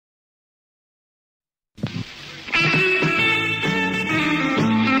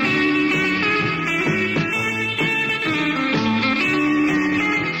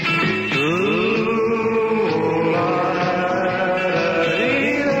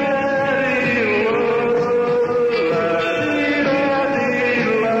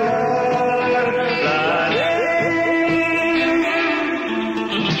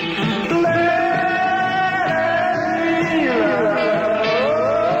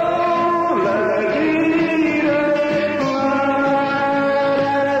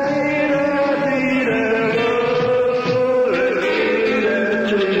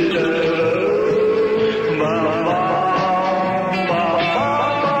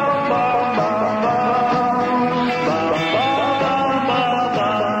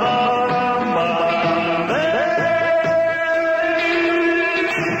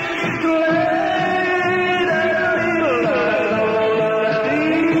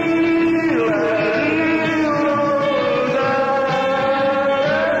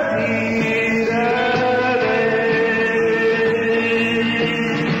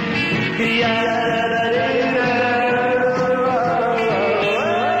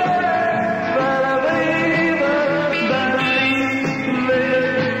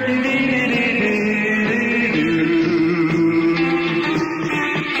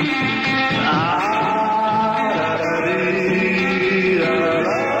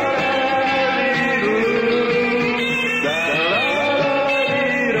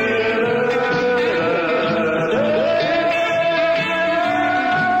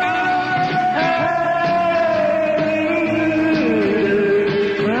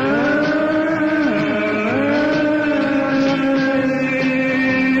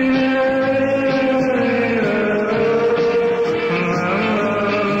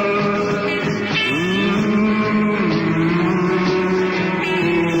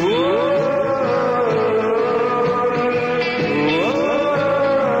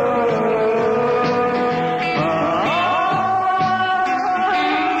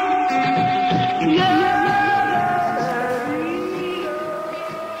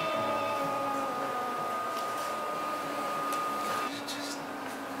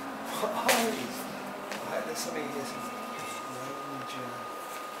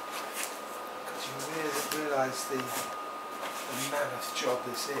realise the mammoth job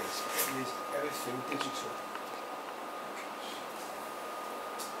this is. It is everything digital.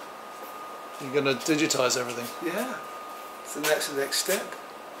 You're going to digitise everything? Yeah, it's the next step.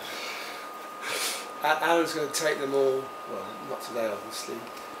 Alan's going to take them all, well, not today obviously.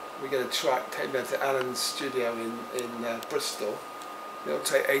 We're going to take them to Alan's studio in Bristol. It'll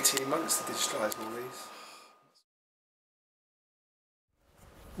take 18 months to digitise all these.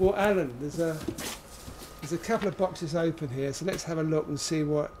 Well, Alan, there's a couple of boxes open here, so let's have a look and see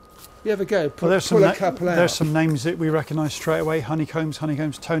what. You ever go? Pull a couple out. There's some names that we recognise straight away. Honeycombs,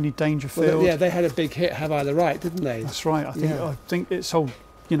 Tony Dangerfield. Well, yeah, they had a big hit, Have I the Right, didn't they? That's right. I think it sold,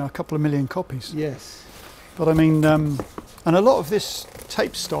 you know, a couple of million copies. Yes. But I mean, and a lot of this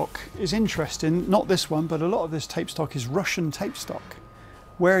tape stock is interesting. Not this one, but a lot of this tape stock is Russian tape stock.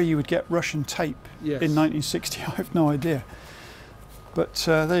 Where you would get Russian tape in 1960, I have no idea. But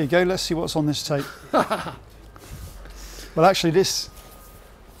there you go. Let's see what's on this tape. Well, actually, this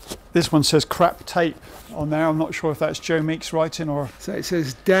one says crap tape on there. I'm not sure if that's Joe Meek's writing or... So it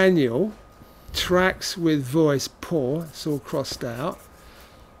says Daniel, tracks with voice poor, it's all crossed out,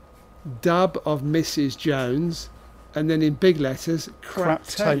 dub of Mrs. Jones, and then in big letters, crap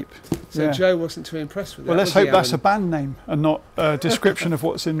tape. So yeah. Joe wasn't too impressed with that. Well, let's hope that's a band name and not a description of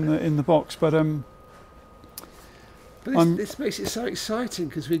what's in the box. But this makes it so exciting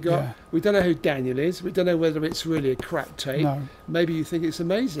because we don't know who Daniel is. We don't know whether it's really a crap tape. No. Maybe you think it's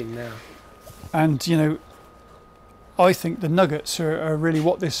amazing now. And you know, I think the nuggets are really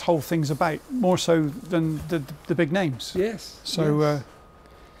what this whole thing's about, more so than the big names. Yes. So. Yes.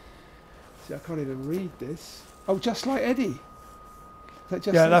 See, I can't even read this. Oh, Just Like Eddie.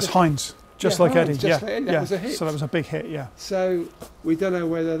 That's Heinz. Just Like Eddie. Just Like Eddie. That was a hit. So that was a big hit. Yeah. So we don't know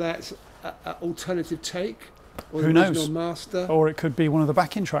whether that's an alternative take. Or who the knows? original master, or it could be one of the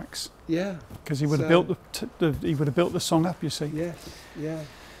backing tracks. Yeah, because he would have built the song up. You see. Yes, yeah.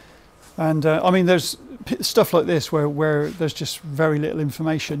 And I mean, there's stuff like this where there's just very little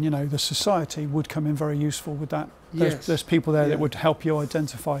information. You know, the society would come in very useful with that. There's people there that would help you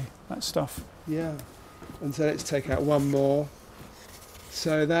identify that stuff. Yeah. And so let's take out one more.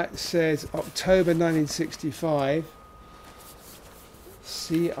 So that says October 1965.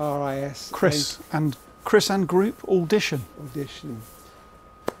 CRIS. Chris and group audition.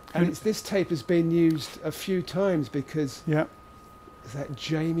 And this tape has been used a few times because is that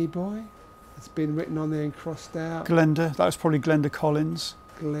Jamie Boy? It's been written on there and crossed out. Glenda, that was probably Glenda Collins.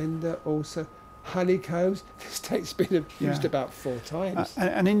 Glenda also. Honeycombs, this tape's been used about 4 times.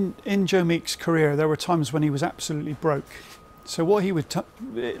 And in Joe Meek's career, there were times when he was absolutely broke. So what he would,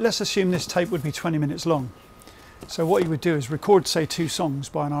 let's assume this tape would be 20 minutes long. So what he would do is record, say, 2 songs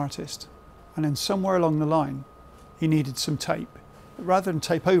by an artist. And then somewhere along the line, he needed some tape. But rather than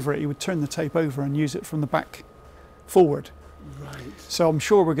tape over it, he would turn the tape over and use it from the back forward. Right. So I'm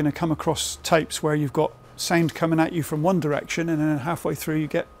sure we're going to come across tapes where you've got sound coming at you from one direction, and then halfway through you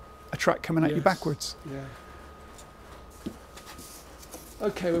get a track coming at you backwards. Yeah.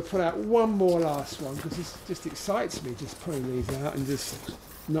 Okay, we'll put out one more last one because this just excites me, just pulling these out and just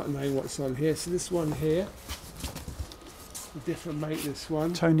not knowing what's on here. So this one here. A different make, this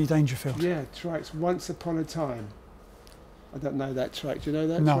one. Tony Dangerfield. Yeah, tracks Once Upon a Time. I don't know that track. Do you know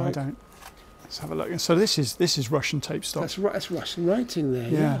that track? No, I don't. Let's have a look. So this is Russian tape stock. That's Russian writing there.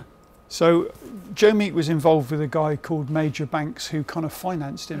 Yeah. So Joe Meek was involved with a guy called Major Banks who kind of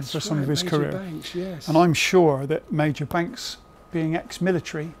financed him for some of his career. Banks, yes. And I'm sure that Major Banks, being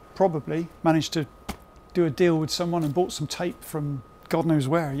ex-military, probably managed to do a deal with someone and bought some tape from God knows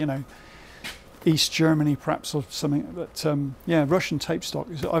where, you know. East Germany perhaps or something, but Russian tape stock.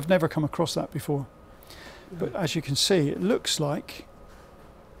 I've never come across that before. But as you can see, it looks like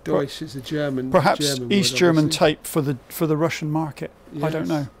Deutsch is a German. Perhaps German East word, German obviously. tape for the Russian market. Yes. I don't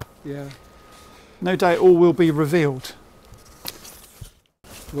know. Yeah. No doubt all will be revealed.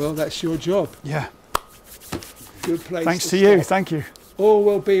 Well, that's your job. Yeah. Good place. Thanks to you. Thank you. All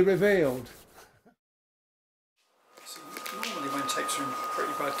will be revealed. Normally when tapes are in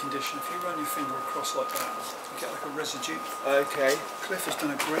pretty bad condition, if you run your finger across like that, you get like a residue. Okay. Cliff has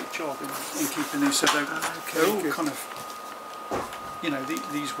done a great job in keeping these, so they're all kind of, you know,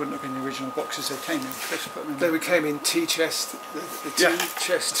 these wouldn't have been the original boxes they came in. Cliff's put them in. They came in T-chest, the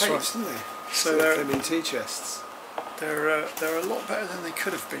T-chest tapes, right. didn't they? So they came in T-chests. They're a lot better than they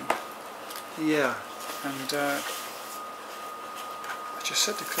could have been. Yeah. And I just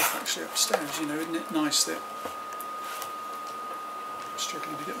said to Cliff actually upstairs, you know, isn't it nice that I'm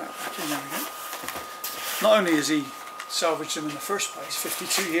struggling to get that back in there again. Not only has he salvaged them in the first place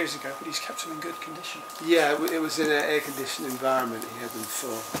 52 years ago, but he's kept them in good condition. Yeah, it was in an air-conditioned environment he had them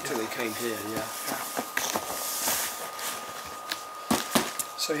for until they came here. Yeah.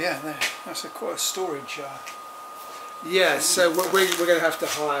 So yeah, that's quite a storage. Yeah, so we're going to have to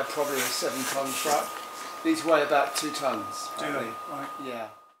hire probably a 7-ton truck. These weigh about 2 tons. Do they? Right. Yeah.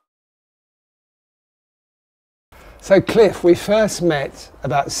 So Cliff, we first met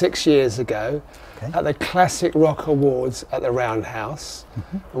about 6 years ago at the Classic Rock Awards at the Roundhouse.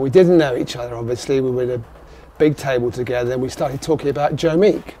 And we didn't know each other, obviously. We were at a big table together and we started talking about Joe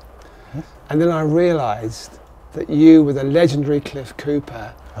Meek. And then I realised that you were the legendary Cliff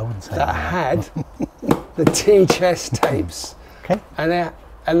Cooper that had the T-chest tapes. And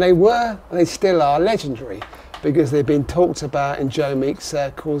they still are legendary because they've been talked about in Joe Meek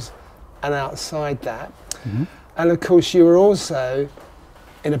circles and outside that. And of course you were also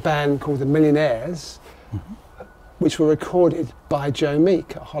in a band called the Millionaires, which were recorded by Joe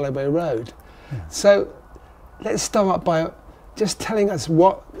Meek at Holloway Road. So let's start by just telling us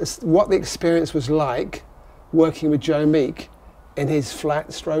what the experience was like working with Joe Meek in his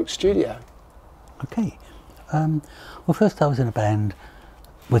flat stroke studio. Okay. Well, first I was in a band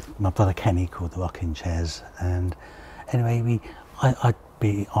with my brother Kenny called the Rocking Chairs, and anyway, I'd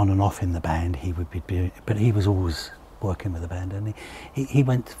be on and off in the band. He would be, but he was always working with the band, and he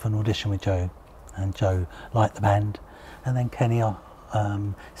went for an audition with Joe, and Joe liked the band, and then Kenny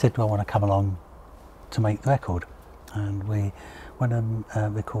said, "Do I want to come along to make the record?" And we went and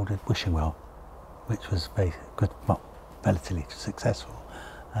recorded Wishing Well, which was very good, well, relatively successful.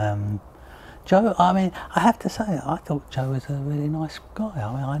 Joe, I mean, I have to say, I thought Joe was a really nice guy.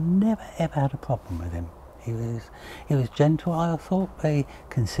 I mean, I never ever had a problem with him. He was gentle, I thought, very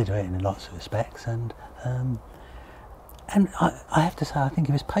considerate in lots of respects, and I have to say, I think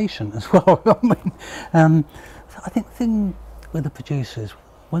he was patient as well. I mean, I think the thing with the producers,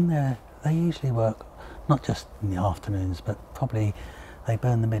 when they usually work not just in the afternoons, but probably they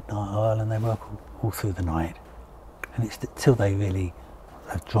burn the midnight oil and they work all through the night, and it's till they really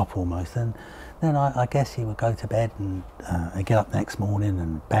drop almost. And then I guess he would go to bed and get up the next morning,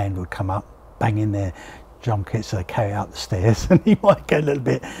 and band would come up, bang in their drum kits, so they carry out the stairs, and he might get a little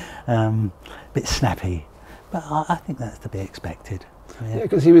bit snappy. But I think that's to be expected. Yeah,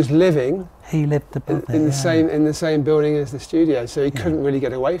 because he was living. He lived above in the same building as the studio, so he couldn't really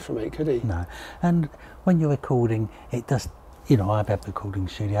get away from it, could he? No. And when you're recording, it does. You know, I've had recording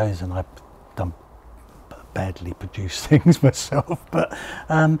studios, and I've done badly produced things myself, but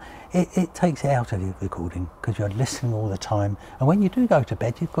it takes it out of you recording, because you're listening all the time, and when you do go to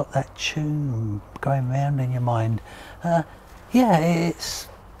bed, you've got that tune going round in your mind. It's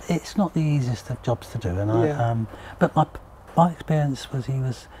not the easiest of jobs to do, and but my experience was he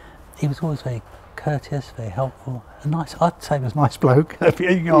was always very courteous, very helpful, a nice, I'd say he was a nice bloke if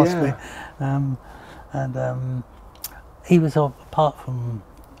you ask me. He was, apart from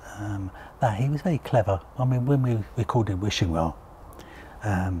that, he was very clever. I mean, when we recorded Wishing Well,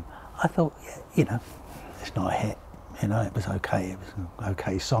 I thought, you know, it's not a hit, you know, it was okay, it was an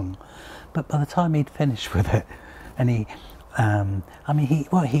okay song. But by the time he'd finished with it, and he asked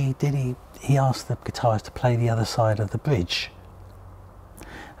the guitarist to play the other side of the bridge.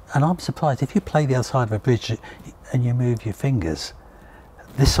 And I'm surprised, if you play the other side of a bridge and you move your fingers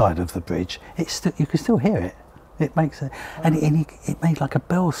this side of the bridge, you can still hear it. It makes it made like a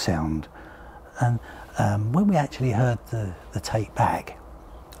bell sound. And when we actually heard the tape back,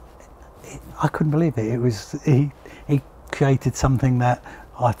 I couldn't believe it. It was he created something that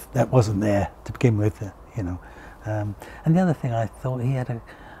wasn't there to begin with, you know. And the other thing, I thought he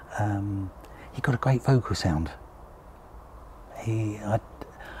got a great vocal sound. And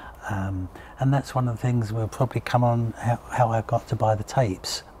that's one of the things we'll probably come on how I got to buy the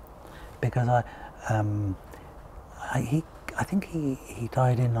tapes, because I think he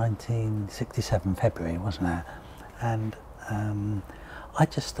died in 1967 February, wasn't it? And I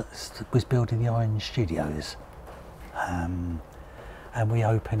just was building the Orange Studios, and we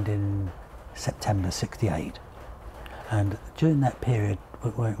opened in September '68. And during that period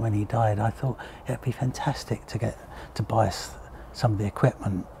when he died, I thought it'd be fantastic to buy some of the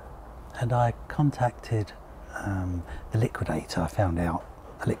equipment. And I contacted the liquidator. I found out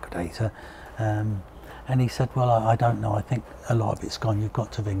the liquidator, and he said, "Well, I don't know. I think a lot of it's gone. You've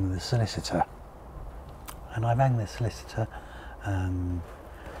got to ring the solicitor." And I rang the solicitor, and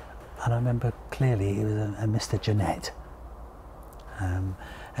I remember clearly it was a Mr. Jeanette, and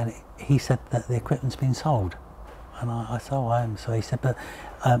he said that the equipment's been sold. And I said, "Oh, I am." So he said, "But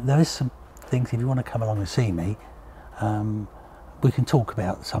there is some things, if you want to come along and see me, we can talk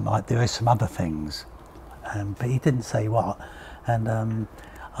about some, like there is some other things." But he didn't say what. And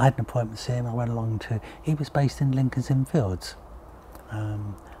I had an appointment to see him. I went along he was based in Lincoln's Inn Fields.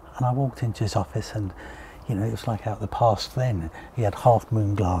 And I walked into his office, and you know, it was like out of the past then. He had half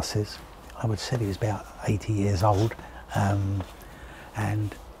moon glasses. I would say he was about 80 years old. You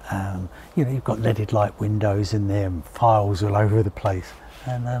know, you've got leaded light windows in there and files all over the place.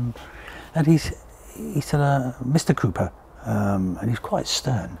 And he said, Mr. Cooper, and he's quite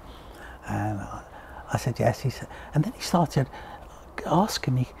stern. And I said, yes. He said, and then he started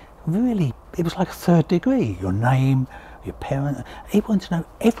asking me, really, it was like a third degree, your name, your parent. He wanted to know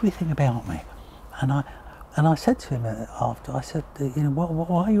everything about me. And I said to him after, I said, you know,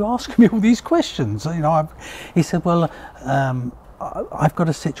 why are you asking me all these questions? You know, he said, well, I've got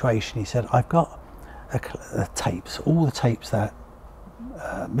a situation. He said, I've got tapes, all the tapes that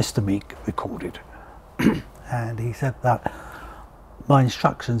Mr. Meek recorded. And he said that my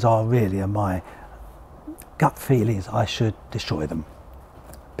instructions are really, and my gut feel is I should destroy them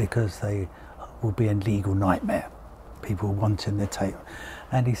because they will be a legal nightmare. People wanting their tape.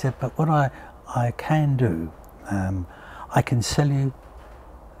 And he said, but what I can do, I can sell you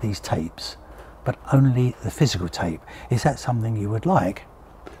these tapes, but only the physical tape. Is that something you would like?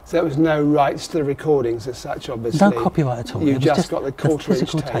 So there was no rights to the recordings as such, obviously. No copyright at all. You It was just got the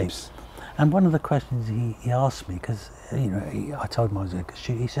quarter-inch tapes. tapes. And one of the questions he asked me, because you know, I told him I was going to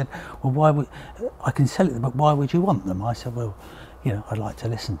shoot. He said, "Well, why would I can sell it, but why would you want them?" I said, "Well, you know, I'd like to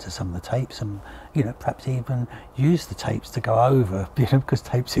listen to some of the tapes, and you know, perhaps even use the tapes to go over, you know, because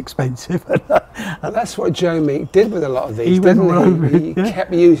tape's expensive." Well, that's what Joe Meek did with a lot of these, He didn't he? He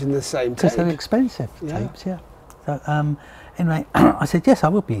kept using the same tape. Because they're expensive tapes, yeah. So anyway, I said, yes, I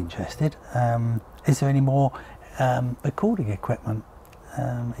would be interested. Is there any more recording equipment?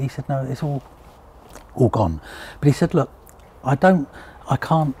 He said, no, it's all gone. But he said, look, I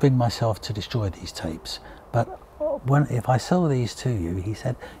can't bring myself to destroy these tapes, but if I sell these to you, he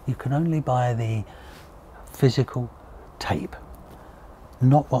said, you can only buy the physical tape,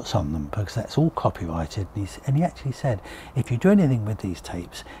 not what's on them, because that's all copyrighted. And he actually said, if you do anything with these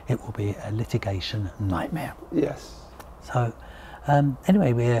tapes, it will be a litigation nightmare. Yes. So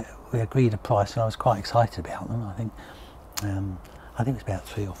anyway, we agreed a price, and I was quite excited about them. I think it was about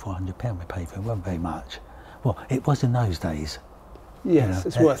 £300 or £400 we paid for it. It wasn't very much. Well, it was in those days. Yes, you know,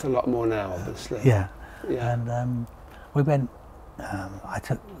 it's worth a lot more now, obviously. Yeah. Yeah. And we went.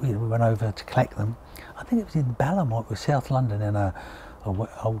 We went over to collect them. I think it was in Ballamort, with South London, in a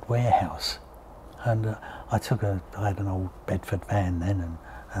old warehouse. And I had an old Bedford van then,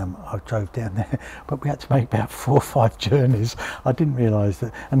 and I drove down there. But we had to make about 4 or 5 journeys. I didn't realise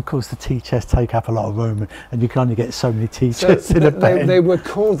that. And of course, the tea-chests take up a lot of room, and you can only get so many tea-chests in a van. They were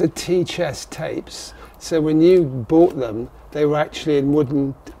called the tea-chest tapes. So when you bought them, they were actually in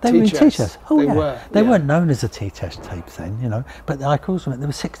wooden tea-chests. They were in tea-chests. Oh, they yeah. were. They weren't known as a tea-chest tapes then, you know. But I called them. There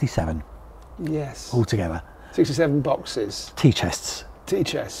were 67. Yes. Altogether. 67 boxes. Tea-chests.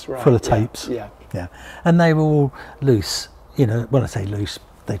 Tea-chests, right. Full of tapes. Yeah. Yeah. And they were all loose. You know, when I say loose,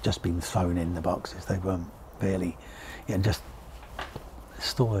 they've just been thrown in the boxes. They weren't really, just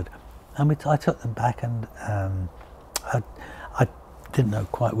stored. And I took them back, and I didn't know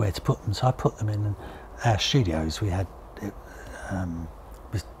quite where to put them, so I put them in our studios. We had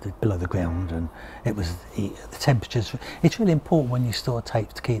below the ground, and it was the temperatures. It's really important when you store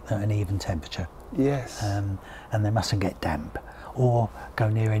tapes to keep them at an even temperature. Yes. And they mustn't get damp or go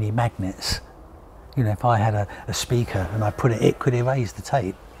near any magnets. You know, if I had a speaker and I put it could erase the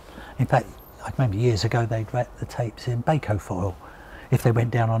tape. In fact, I remember years ago they'd wrap the tapes in Baco foil if they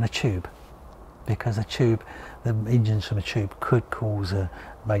went down on a tube, because the engines from a tube could cause a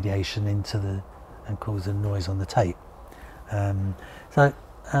radiation and cause a noise on the tape. So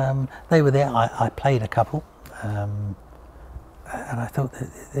they were there. I played a couple, and I thought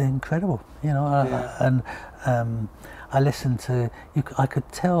they're incredible. You know, and I listened to. I could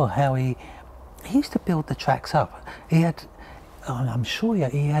tell how he used to build the tracks up. He had, I'm sure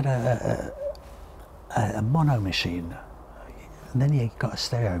he had a mono machine, and then he got a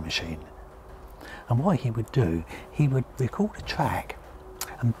stereo machine. And what he would do, he would record a track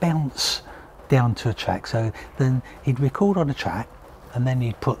and bounce down to a track. So then he'd record on a track, and then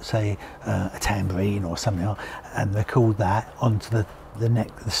he'd put, say, a tambourine or something else, and record that onto the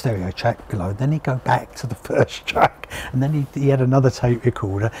stereo track below. Then he'd go back to the first track, and then he had another tape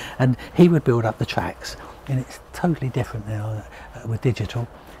recorder, and he would build up the tracks. And it's totally different now with digital.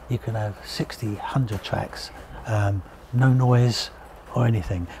 You can have 60, 100 tracks, no noise or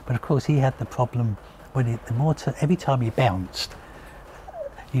anything. But of course, he had the problem when every time he bounced,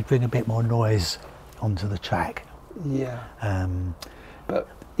 you'd bring a bit more noise onto the track. Yeah. But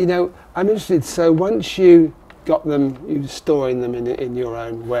you know, I'm interested. So once you got them, you were storing them in your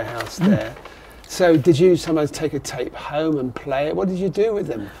own warehouse there. So did you sometimes take a tape home and play it? What did you do with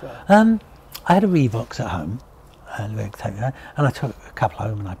them? I had a Revox at home, and I took a couple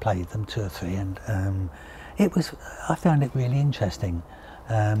home and I played them, 2 or 3, and I found it really interesting.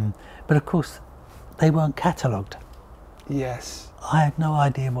 But of course, they weren't catalogued. Yes. I had no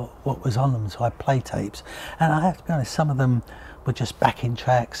idea what was on them, so I played tapes, and I have to be honest, some of them were just backing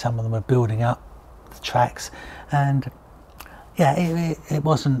tracks, some of them were building up the tracks, and yeah, it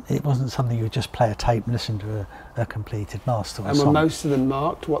wasn't something you would just play a tape and listen to a completed master or and song. were most of them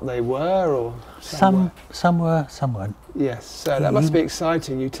marked what they were, or some were, some weren't. Yes, so that must be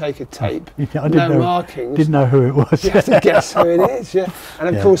exciting. You take a tape, Yeah, no markings. Didn't know who it was. You have to guess who it is, yeah.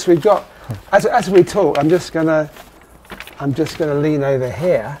 And of course we've got, as we talk, I'm just gonna lean over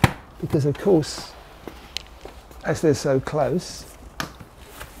here, because of course, as they're so close,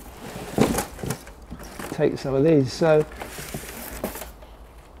 take some of these. So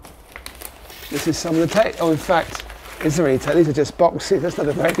this is some of the tape. Oh, in fact, is there any tape? These are just boxes. That's not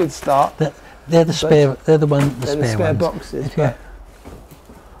a very good start. They're the spare. They're the spare ones. Boxes.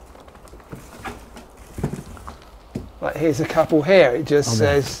 Like here's a couple here. It just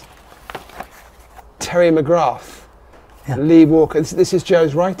says Terry McGrath, Lee Walker. This is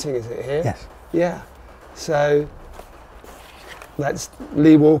Joe's writing, is it here? Yes. Yeah. So that's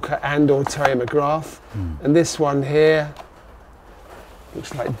Lee Walker and/or Terry McGrath, and this one here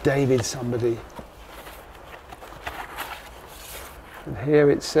looks like David somebody. And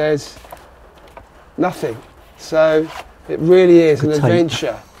here it says nothing. So it really is an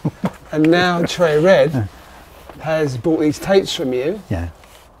adventure. And now Trey Red has bought these tapes from you. Yeah.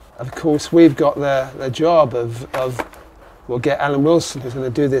 Of course, we've got the job of we'll get Alan Wilson, who's going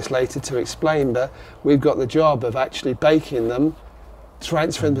to do this later, to explain, but we've got the job of actually baking them,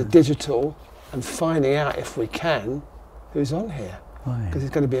 transferring them to digital, and finding out, if we can, who's on here. Because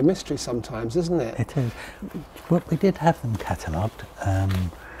it's going to be a mystery sometimes, isn't it? It is. Well, we did have them catalogued,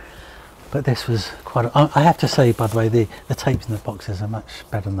 but this was quite I have to say, by the way, the tapes in the boxes are much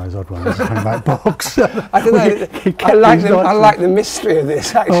better than those odd ones in that box. I don't know, I like the mystery of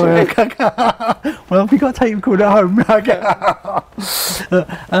this, actually. Well, we got a tape recorded at home.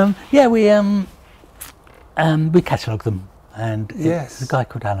 We catalogued them, and the guy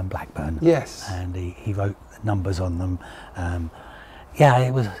called Alan Blackburn. Yes. And he wrote numbers on them.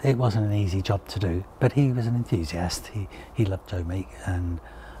 It wasn't an easy job to do, but he was an enthusiast. He loved Joe Meek, and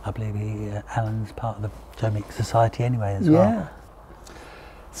I believe Alan's part of the Joe Meek Society anyway as well. Yeah.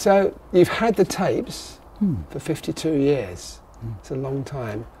 So you've had the tapes for 52 years. It's a long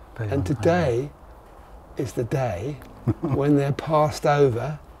time. And today is the day when they're passed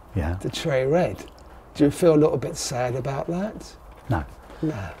over to Trey Red. Do you feel a little bit sad about that? No.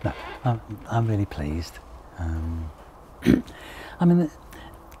 I'm really pleased. I mean,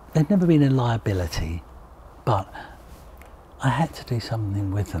 they've never been a liability, but I had to do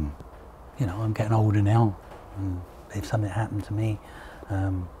something with them. You know, I'm getting older now, and if something happened to me,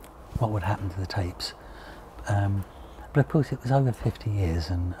 what would happen to the tapes? But of course, it was over 50 years,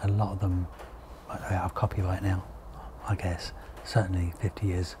 and a lot of them are out of copyright now, I guess. Certainly 50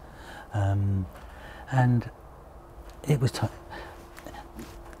 years. And it was time.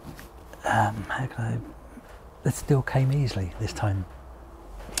 How can I? It still came easily this time.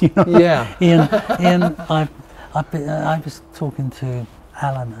 You know? Yeah. Ian, I was talking to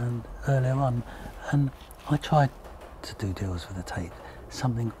Alan and earlier on, and I tried to do deals with the tape.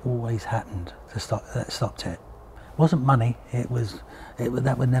 Something always happened that stopped it. It wasn't money.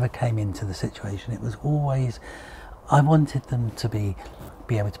 That would never came into the situation. It was always, I wanted them to be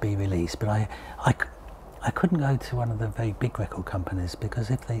able to be released, but I couldn't go to one of the very big record companies, because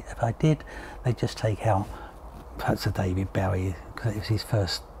if I did, they'd just take out perhaps a David Bowie, because it was his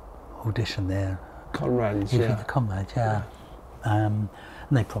first audition there. Konrads, The Konrads, yeah. And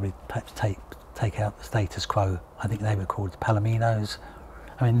they'd probably perhaps take out the Status Quo. I think they were called the Palominos.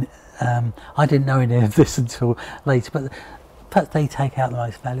 I mean, I didn't know any of this until later, but perhaps they take out the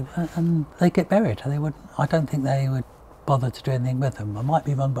most valuable and they get buried. I don't think they would bother to do anything with them. I might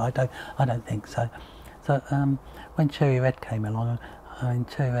be wrong, but I don't think so. So when Cherry Red came along, I mean,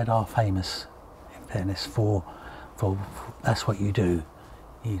 Cherry Red are famous, in fairness, for that's what you do.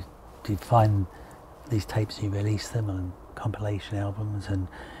 You find these tapes and you release them on compilation albums, and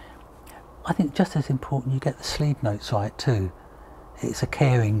I think just as important, you get the sleeve notes right too. It's a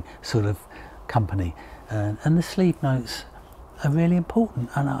caring sort of company, and the sleeve notes are really important.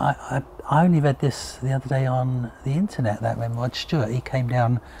 And I only read this the other day on the internet, that when Rod Stewart, he came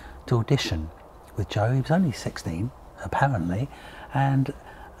down to audition with Joe. He was only 16 apparently, and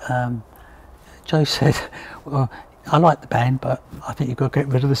Joe said, well, I like the band, but I think you've got to get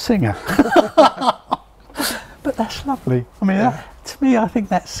rid of the singer. But that's lovely. I mean, to me, I think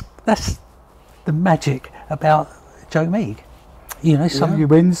that's the magic about Joe Meek. You know, some you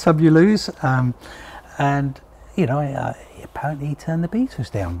win, some you lose, and you know, apparently he turned the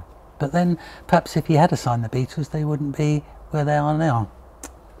Beatles down. But then, perhaps if he had signed the Beatles, they wouldn't be where they are now.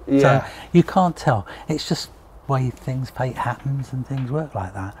 Yeah. So you can't tell. It's just way fate happens and things work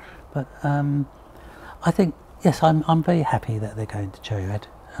like that. But I think, yes, I'm very happy that they're going to Cherryhead.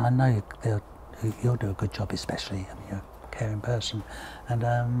 And I know you'll do a good job, especially. I mean, you're a caring person.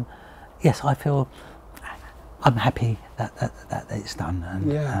 And yes, I feel I'm happy that it's done.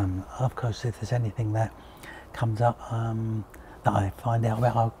 And of course, if there's anything that comes up that I find out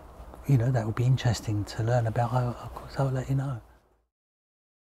about, you know, that would be interesting to learn about, of course I'll let you know.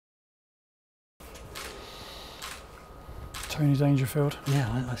 Tony Dangerfield.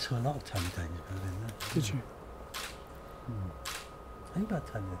 Yeah, I saw a lot of Tony Dangerfield in there. Did you? Who about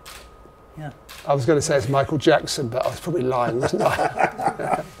Tony? Yeah. I was going to say it's Michael Jackson, but I was probably lying, wasn't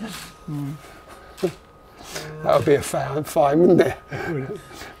I? That would be a fine, wouldn't it? That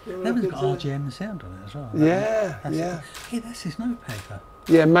one's got RGM sound on it as well. Yeah, That's his notepaper.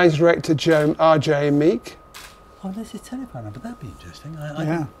 Yeah, managing director RJ Meek. Oh, there's his telephone number. That'd be interesting.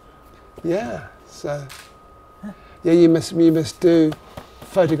 Yeah. So. Yeah, you must do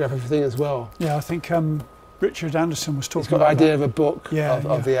photograph everything as well. Yeah, I think Richard Anderson was talking He's got about an idea that. of a book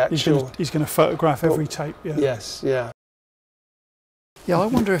of the actual. He's going to photograph every tape. Yeah. Yes, yeah. Yeah, I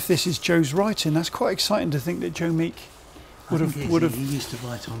wonder if this is Joe's writing. That's quite exciting to think that Joe Meek would have. He used to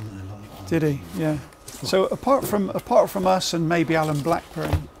write on a lot. Did he? Yeah. So apart from us and maybe Alan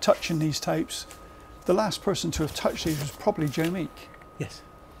Blackburn touching these tapes, the last person to have touched these was probably Joe Meek. Yes.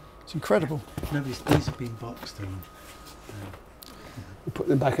 It's incredible. No, these have been boxed and. We'll put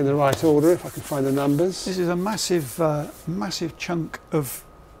them back in the right order if I can find the numbers. This is a massive chunk of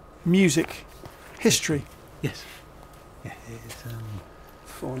music history. Yes. Yeah, it's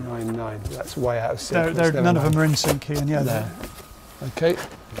 499. That's way out of sync. None of them are in sync here. Yeah. No. Okay.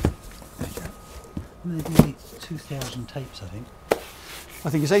 Maybe 2,000 tapes, I think. I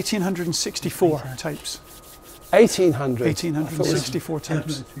think it's 1,864 tapes. 1,800. 1,864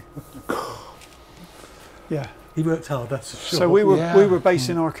 tapes. Yeah. He worked hard, that's for sure. So we were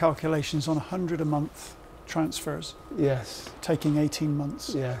basing our calculations on 100 a month transfers. Yes. Taking 18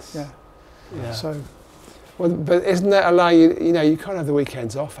 months. Yes. Yeah. So. Well, but isn't that allowing you? You know, you can't have the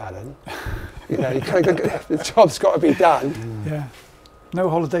weekends off, Alan. You know, the job's got to be done. Yeah. No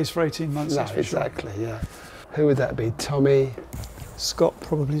holidays for 18 months. No, exactly. Sure. Yeah. Who would that be? Tommy. Scott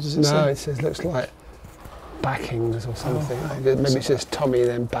probably. Does it say? No, it says looks like backings or something. Maybe it says Tommy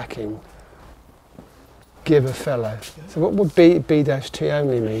then backing. Give a fellow. So what would B-T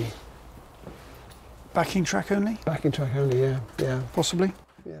only mean? Backing track only? Backing track only, yeah. Possibly.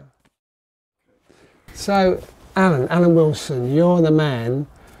 Yeah. So, Alan Wilson, you're the man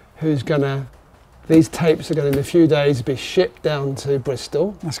who's these tapes are going to, in a few days, be shipped down to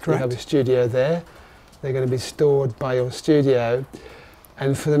Bristol. That's correct. You have a studio there. They're going to be stored by your studio.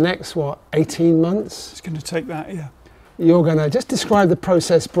 And for the next, 18 months? It's going to take that, yeah. You're going to just describe the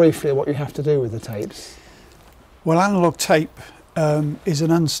process briefly, what you have to do with the tapes. Well, analog tape is an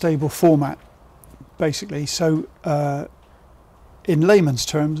unstable format, basically. So, in layman's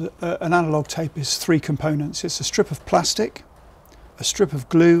terms, an analog tape is three components. It's a strip of plastic, a strip of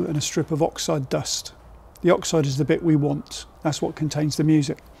glue, and a strip of oxide dust. The oxide is the bit we want. That's what contains the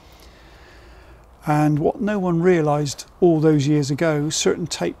music. And what no one realised all those years ago, certain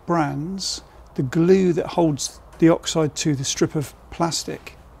tape brands, the glue that holds the oxide to the strip of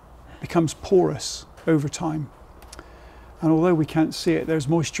plastic becomes porous over time. And although we can't see it, there's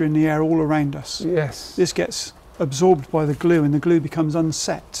moisture in the air all around us. Yes. This gets absorbed by the glue and the glue becomes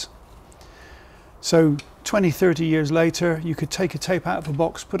unset. So 20, 30 years later, you could take a tape out of a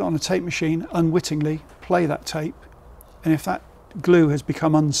box, put it on a tape machine, unwittingly play that tape. And if that glue has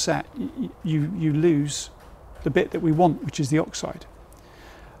become unset, you lose the bit that we want, which is the oxide.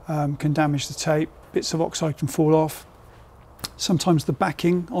 Can damage the tape, bits of oxide can fall off. Sometimes the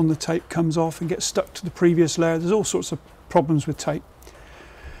backing on the tape comes off and gets stuck to the previous layer. There's all sorts of problems with tape.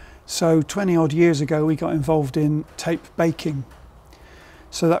 So 20 odd years ago we got involved in tape baking.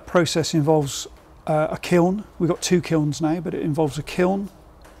 So that process involves a kiln. We've got two kilns now, but it involves a kiln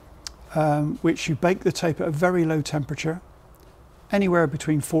which you bake the tape at a very low temperature, anywhere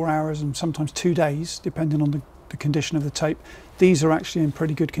between 4 hours and sometimes 2 days, depending on the condition of the tape. These are actually in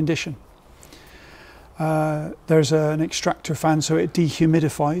pretty good condition. There's an extractor fan, so it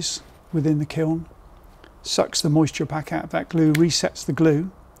dehumidifies within the kiln, sucks the moisture back out of that glue, resets the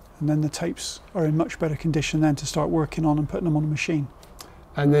glue, and then the tapes are in much better condition then to start working on and putting them on a machine.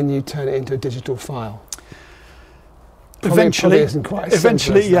 And then you turn it into a digital file. Eventually, isn't quite as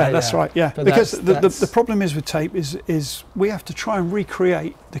simple as yeah, that, that's right, yeah. But Because that's the problem is with tape is we have to try and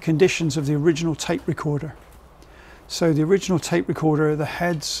recreate the conditions of the original tape recorder. So the original tape recorder, the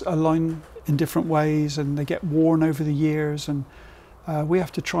heads align in different ways and they get worn over the years, and we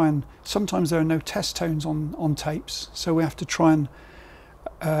have to try and, sometimes there are no test tones on tapes, so we have to try and,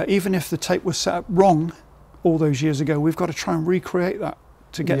 even if the tape was set up wrong all those years ago, we've got to try and recreate that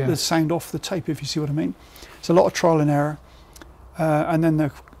to get the sound off the tape, if you see what I mean. It's a lot of trial and error, and then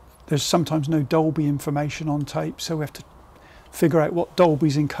there's sometimes no Dolby information on tape, so we have to figure out what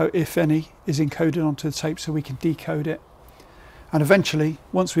Dolby's if any, is encoded onto the tape so we can decode it. And eventually,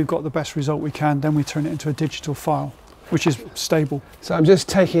 once we've got the best result we can, then we turn it into a digital file, which is stable. So I'm just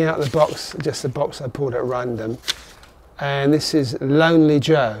taking out the box, just the box I pulled at random, and this is Lonely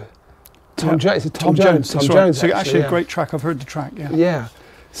Joe. Tom Jones. Tom Jones. So actually a great track. I've heard the track. Yeah. Yeah.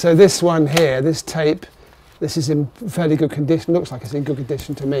 So this one here, this tape, this is in fairly good condition. Looks like it's in good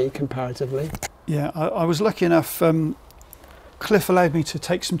condition to me, comparatively. Yeah. I was lucky enough. Cliff allowed me to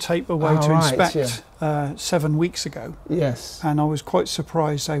take some tape away to inspect 7 weeks ago. Yes. And I was quite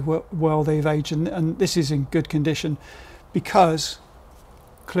surprised how well they've aged, and this is in good condition because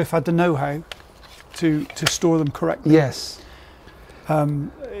Cliff had the know-how to store them correctly. Yes.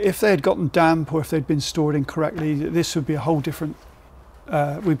 If they had gotten damp or if they'd been stored incorrectly, this would be a whole different.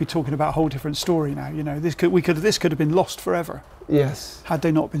 We'd be talking about a whole different story now. You know, this could have been lost forever. Yes. Had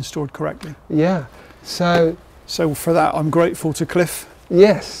they not been stored correctly. Yeah. So for that, I'm grateful to Cliff.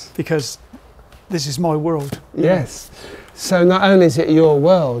 Yes. Because this is my world. Yes. So not only is it your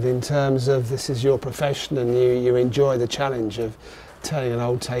world in terms of this is your profession and you enjoy the challenge of turning an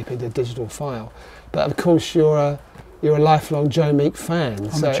old tape into a digital file, but of course you're a lifelong Joe Meek fan.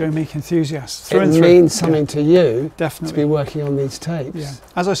 I'm a Joe Meek enthusiast. It means something to you definitely to be working on these tapes. Yeah.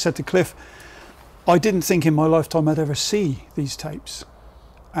 As I said to Cliff, I didn't think in my lifetime I'd ever see these tapes.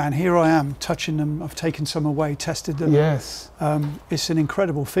 And here I am touching them. I've taken some away, tested them. Yes. It's an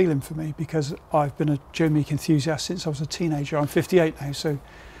incredible feeling for me because I've been a Joe Meek enthusiast since I was a teenager. I'm 58 now, so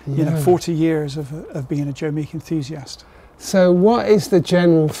you know, 40 years of being a Joe Meek enthusiast. So what is the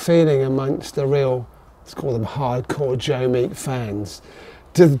general feeling amongst the real, let's call them hardcore Joe Meek fans?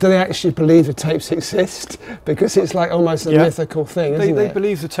 Do they actually believe the tapes exist? Because it's like almost a mythical thing, isn't it? They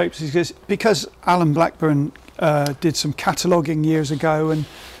believe the tapes exist because Alan Blackburn did some cataloguing years ago, and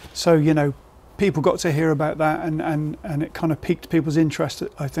so you know people got to hear about that, and it kind of piqued people's interest,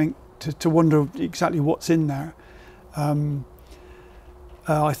 I think, to wonder exactly what's in there.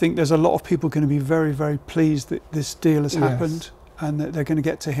 I think there's a lot of people going to be very, very pleased that this deal has happened and that they're going to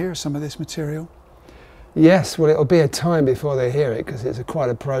get to hear some of this material. Yes, well, it'll be a time before they hear it because it's quite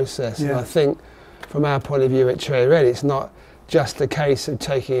a process. And I think from our point of view at Cherry Red, it's not just a case of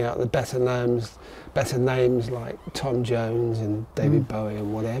taking out the better names like Tom Jones and David Bowie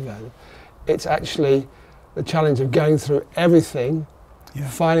and whatever. It's actually the challenge of going through everything,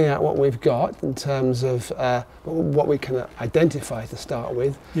 finding out what we've got in terms of what we can identify to start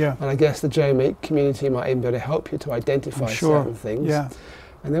with. Yeah. And I guess the Joe Meek community might even be able to help you to identify certain things. Yeah.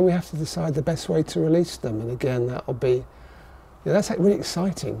 And then we have to decide the best way to release them. And again, that'll be, that's really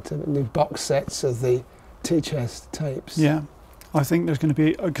exciting, to new box sets of the T-chest tapes. Yeah, I think there's going to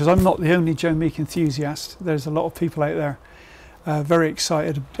be, because I'm not the only Joe Meek enthusiast, there's a lot of people out there very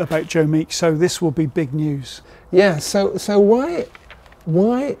excited about Joe Meek, so this will be big news. Yeah, so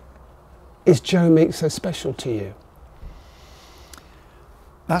why is Joe Meek so special to you?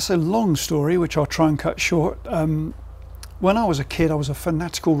 That's a long story, which I'll try and cut short. When I was a kid, I was a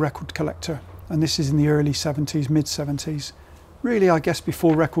fanatical record collector, and this is in the early 70s, mid 70s. Really, I guess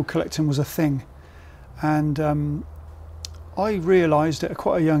before record collecting was a thing. And I realised at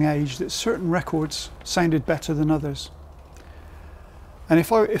quite a young age that certain records sounded better than others. And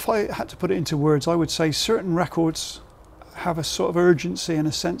if I had to put it into words, I would say certain records have a sort of urgency and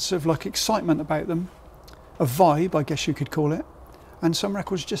a sense of like excitement about them, a vibe, I guess you could call it, and some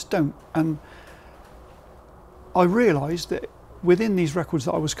records just don't. And I realised that within these records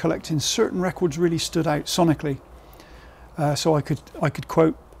that I was collecting, certain records really stood out sonically. So I could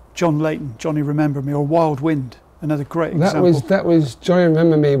quote John Leyton, Johnny Remember Me, or Wild Wind, another great example. That was Johnny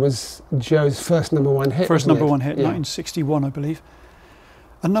Remember Me was Joe's first #1 hit. First #1 hit, 1961, I believe.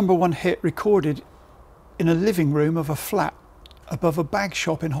 A #1 hit recorded in a living room of a flat above a bag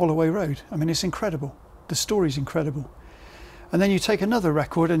shop in Holloway Road. I mean, it's incredible. The story's incredible. And then you take another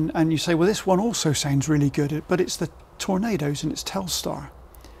record and you say, well, this one also sounds really good, but it's the Tornadoes and it's Telstar.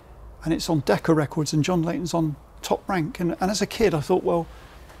 And it's on Decca Records and John Leyton's on Top Rank. And as a kid, I thought, well,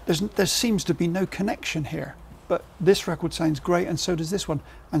 there seems to be no connection here. But this record sounds great and so does this one,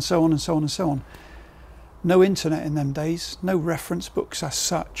 and so on and so on and so on. no internet in them days, no reference books as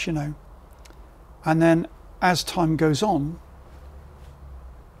such, you know. And then as time goes on,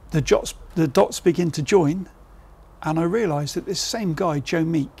 the dots begin to join, and I realised that this same guy, Joe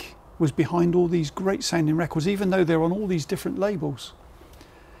Meek, was behind all these great sounding records, even though they're on all these different labels.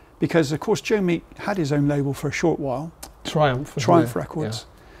 Because of course Joe Meek had his own label for a short while, Triumph Records.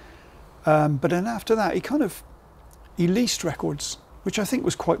 But then after that he leased records, which I think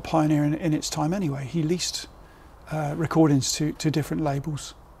was quite pioneering in its time anyway. He leased recordings to different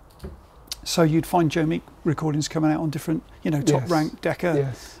labels. So you'd find Joe Meek recordings coming out on different, you know, Top Rank,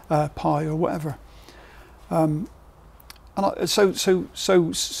 Decca, Pi or whatever. So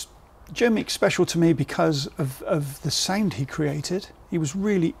Joe Meek's special to me because of the sound he created. He was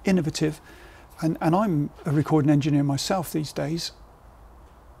really innovative, and I'm a recording engineer myself these days,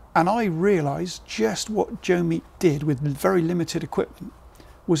 and I realised just what Joe Meek did with very limited equipment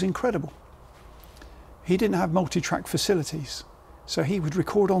was incredible. He didn't have multi-track facilities, so he would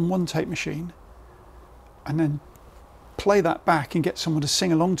record on one tape machine and then play that back and get someone to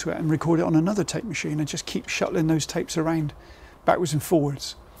sing along to it and record it on another tape machine and just keep shuttling those tapes around backwards and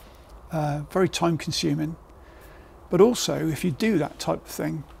forwards. Very time consuming, but also if you do that type of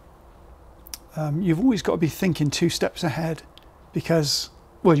thing, you've always got to be thinking 2 steps ahead, because,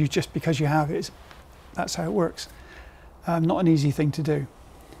 well, because you have it, that's how it works. Not an easy thing to do.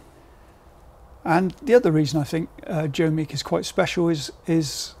 And the other reason I think Joe Meek is quite special is,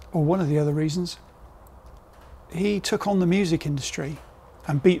 or one of the other reasons, he took on the music industry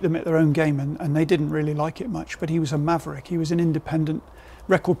and beat them at their own game, and they didn't really like it much, but he was a maverick. He was an independent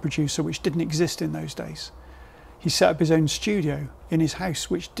record producer, which didn't exist in those days. He set up his own studio in his house,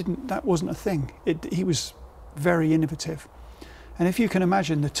 that wasn't a thing. He was very innovative. And if you can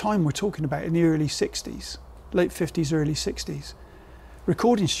imagine the time we're talking about in the early 60s, late 50s, early 60s,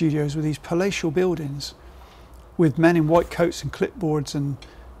 recording studios were these palatial buildings with men in white coats and clipboards and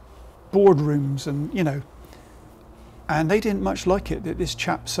boardrooms, and, you know, and they didn't much like it that this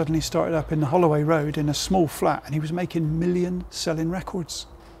chap suddenly started up in the Holloway Road in a small flat, and he was making million-selling records.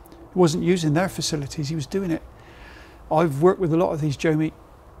 He wasn't using their facilities, he was doing it. I've worked with a lot of these Joe Meek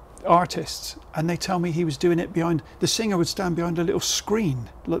artists, and they tell me he was doing it behind, the singer would stand behind a little screen,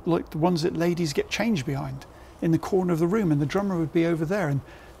 like the ones that ladies get changed behind, in the corner of the room, and the drummer would be over there, and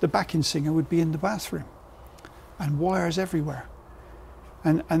the backing singer would be in the bathroom, and wires everywhere.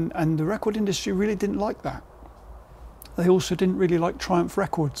 And the record industry really didn't like that. They also didn't really like Triumph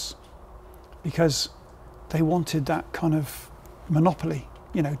Records, because they wanted that kind of monopoly.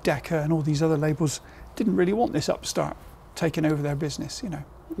 You know, Decca and all these other labels didn't really want this upstart taking over their business, you know.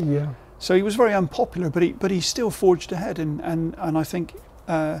 Yeah. So he was very unpopular, but he still forged ahead, and I think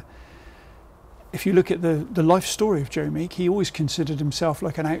if you look at the life story of Joe Meek, he always considered himself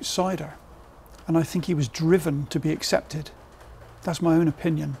like an outsider, and I think he was driven to be accepted. That's my own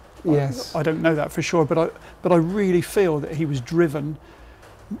opinion. Yes. I don't know that for sure, but I really feel that he was driven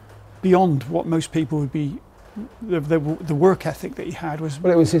beyond what most people would be. The work ethic that he had was...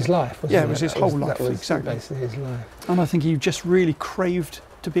 Well, it was his life, wasn't it? Yeah, it was his whole life, that was exactly. basically his life. And I think he just really craved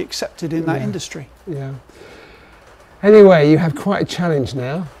to be accepted in that industry. Yeah. Anyway, you have quite a challenge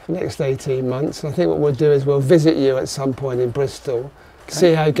now for the next 18 months, and I think what we'll do is we'll visit you at some point in Bristol,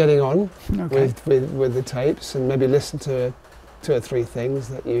 see how you're getting on with the tapes, and maybe listen to 2 or 3 things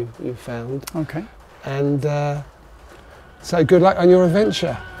that you've found. Okay. And so good luck on your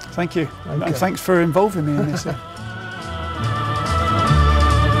adventure. Thank you. Okay. And thanks for involving me in this.